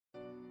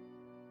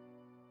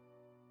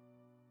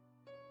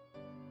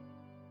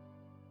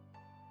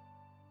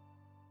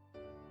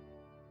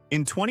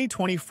In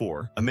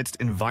 2024, amidst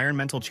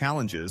environmental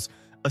challenges,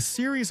 a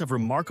series of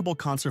remarkable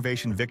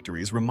conservation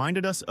victories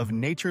reminded us of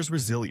nature's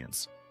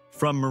resilience.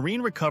 From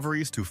marine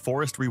recoveries to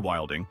forest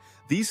rewilding,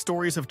 these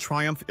stories of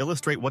triumph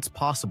illustrate what's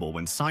possible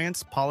when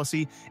science,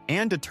 policy,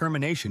 and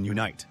determination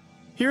unite.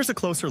 Here's a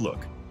closer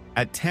look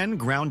at 10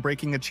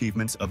 groundbreaking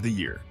achievements of the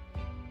year.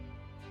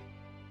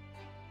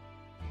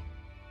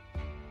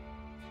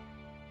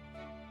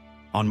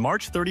 On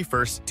March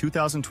 31,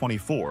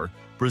 2024,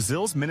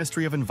 Brazil's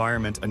Ministry of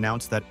Environment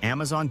announced that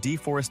Amazon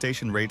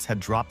deforestation rates had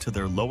dropped to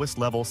their lowest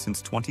level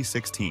since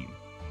 2016.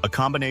 A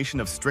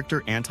combination of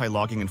stricter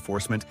anti-logging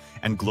enforcement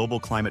and global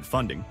climate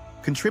funding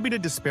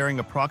contributed to sparing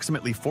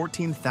approximately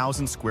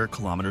 14,000 square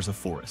kilometers of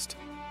forest.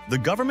 The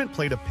government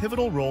played a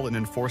pivotal role in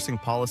enforcing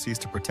policies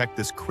to protect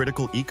this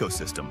critical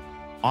ecosystem,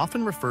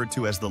 often referred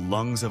to as the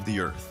lungs of the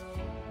earth.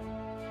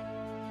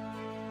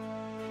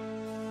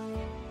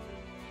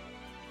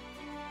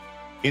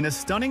 In a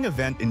stunning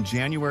event in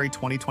January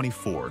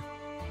 2024,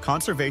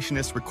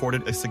 conservationists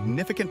recorded a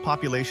significant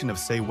population of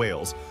sei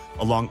whales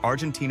along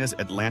Argentina's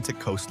Atlantic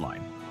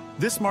coastline.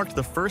 This marked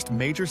the first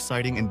major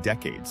sighting in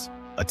decades,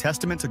 a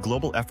testament to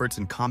global efforts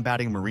in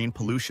combating marine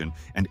pollution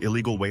and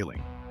illegal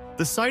whaling.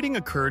 The sighting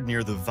occurred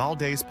near the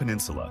Valdez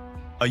Peninsula,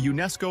 a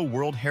UNESCO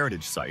World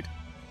Heritage Site,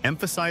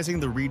 emphasizing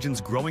the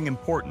region's growing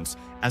importance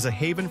as a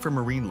haven for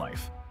marine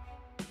life.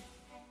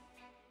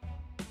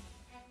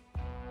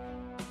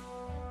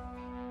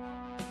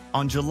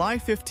 On July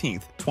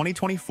 15,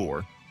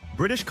 2024,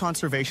 British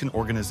conservation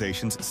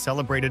organizations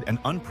celebrated an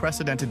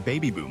unprecedented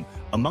baby boom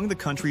among the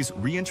country's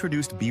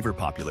reintroduced beaver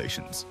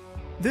populations.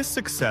 This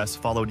success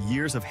followed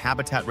years of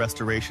habitat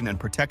restoration and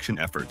protection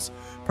efforts,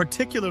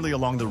 particularly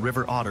along the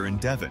River Otter in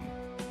Devon.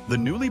 The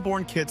newly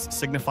born kits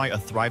signify a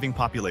thriving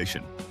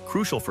population,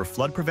 crucial for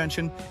flood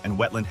prevention and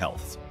wetland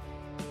health.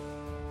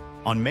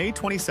 On May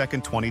 22,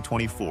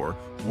 2024,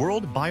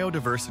 World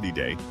Biodiversity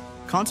Day,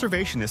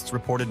 conservationists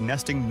reported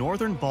nesting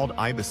northern bald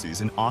ibises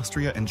in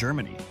Austria and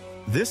Germany.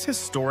 This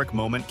historic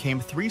moment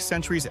came 3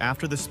 centuries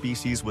after the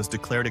species was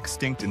declared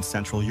extinct in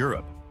Central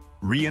Europe.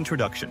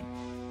 Reintroduction.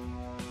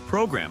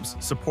 Programs,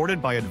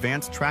 supported by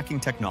advanced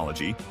tracking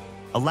technology,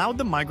 allowed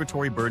the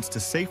migratory birds to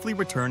safely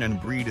return and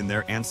breed in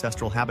their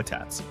ancestral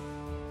habitats.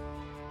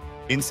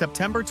 In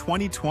September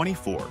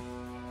 2024,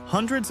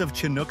 hundreds of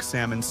Chinook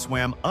salmon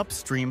swam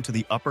upstream to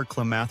the Upper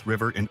Klamath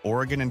River in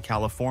Oregon and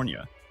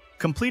California,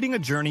 completing a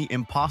journey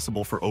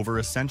impossible for over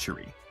a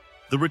century.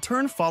 The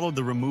return followed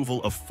the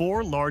removal of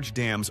 4 large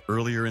dams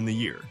earlier in the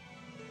year,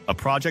 a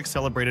project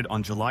celebrated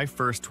on July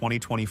 1,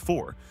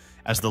 2024,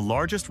 as the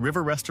largest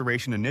river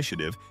restoration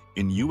initiative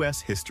in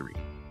U.S. history.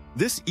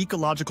 This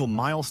ecological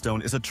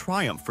milestone is a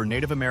triumph for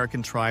Native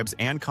American tribes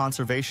and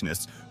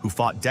conservationists who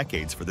fought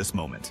decades for this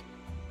moment.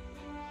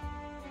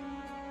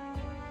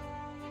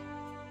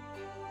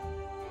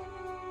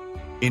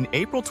 In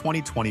April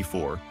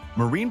 2024,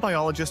 marine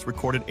biologists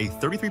recorded a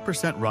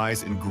 33%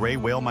 rise in gray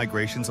whale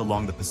migrations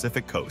along the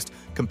Pacific coast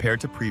compared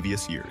to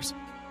previous years.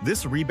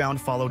 This rebound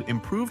followed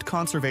improved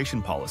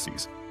conservation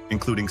policies,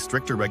 including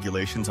stricter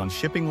regulations on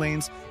shipping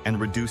lanes and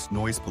reduced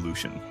noise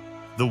pollution.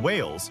 The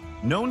whales,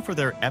 known for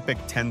their epic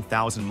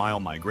 10,000-mile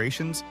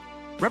migrations,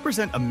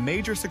 represent a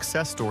major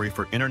success story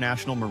for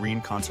international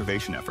marine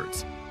conservation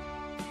efforts.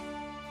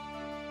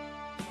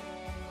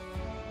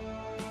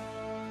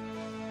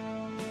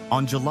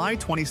 On July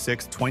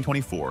 26,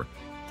 2024,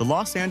 the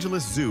Los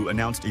Angeles Zoo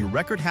announced a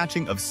record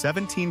hatching of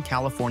 17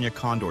 California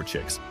condor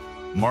chicks,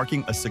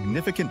 marking a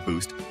significant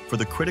boost for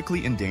the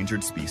critically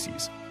endangered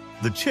species.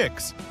 The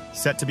chicks,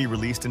 set to be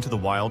released into the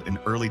wild in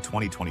early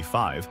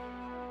 2025,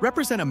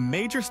 represent a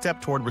major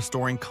step toward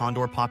restoring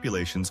condor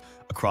populations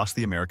across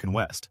the American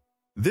West.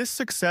 This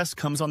success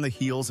comes on the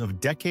heels of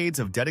decades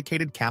of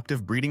dedicated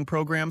captive breeding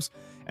programs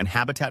and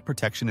habitat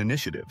protection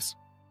initiatives.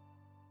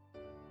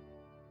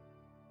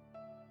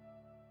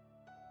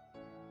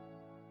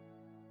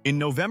 In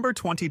November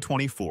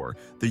 2024,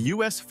 the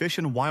U.S. Fish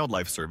and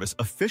Wildlife Service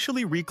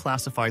officially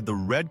reclassified the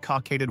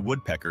red-cockaded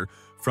woodpecker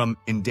from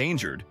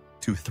endangered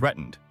to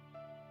threatened.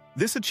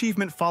 This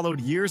achievement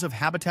followed years of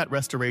habitat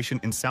restoration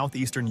in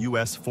southeastern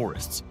U.S.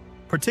 forests,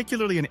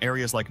 particularly in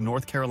areas like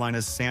North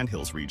Carolina's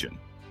Sandhills region.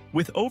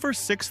 With over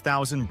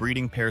 6,000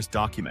 breeding pairs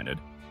documented,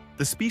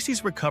 the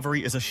species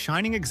recovery is a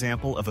shining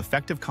example of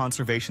effective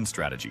conservation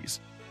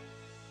strategies.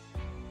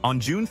 On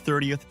June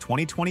 30,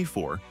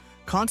 2024,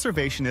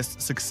 conservationists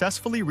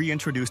successfully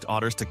reintroduced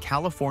otters to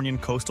Californian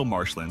coastal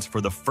marshlands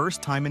for the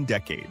first time in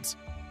decades.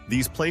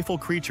 These playful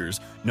creatures,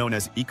 known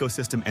as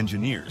ecosystem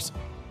engineers,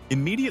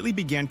 immediately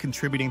began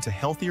contributing to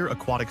healthier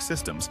aquatic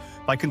systems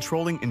by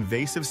controlling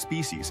invasive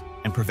species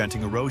and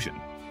preventing erosion.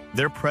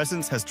 Their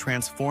presence has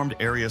transformed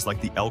areas like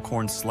the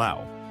Elkhorn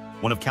Slough,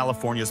 one of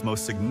California's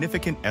most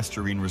significant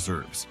estuarine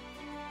reserves.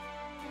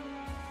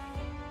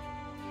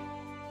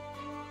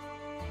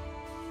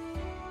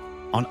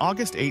 On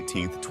August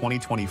 18,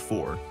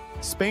 2024,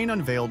 Spain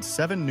unveiled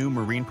 7 new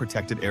marine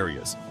protected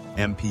areas,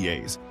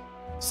 MPAs,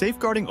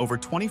 safeguarding over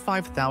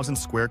 25,000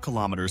 square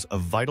kilometers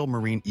of vital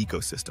marine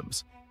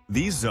ecosystems.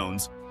 These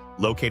zones,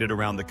 located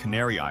around the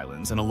Canary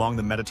Islands and along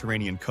the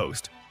Mediterranean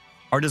coast,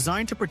 are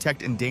designed to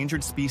protect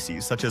endangered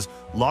species such as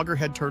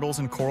loggerhead turtles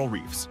and coral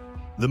reefs.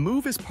 The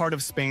move is part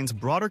of Spain's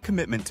broader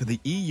commitment to the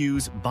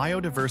EU's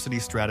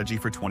biodiversity strategy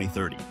for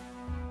 2030.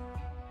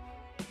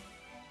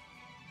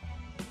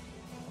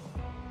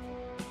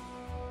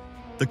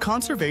 The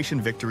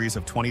conservation victories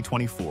of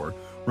 2024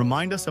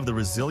 remind us of the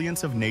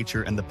resilience of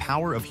nature and the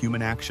power of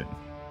human action.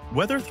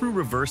 Whether through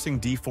reversing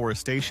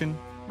deforestation,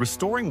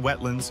 restoring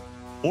wetlands,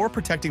 or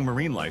protecting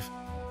marine life,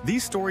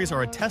 these stories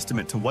are a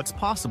testament to what's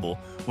possible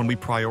when we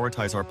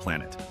prioritize our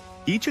planet.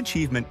 Each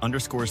achievement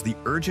underscores the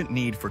urgent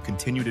need for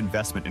continued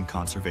investment in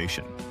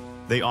conservation.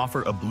 They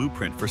offer a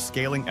blueprint for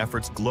scaling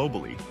efforts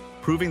globally,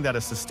 proving that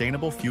a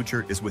sustainable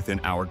future is within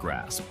our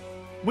grasp.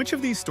 Which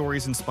of these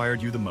stories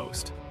inspired you the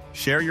most?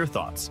 Share your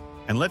thoughts,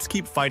 and let's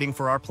keep fighting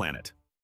for our planet.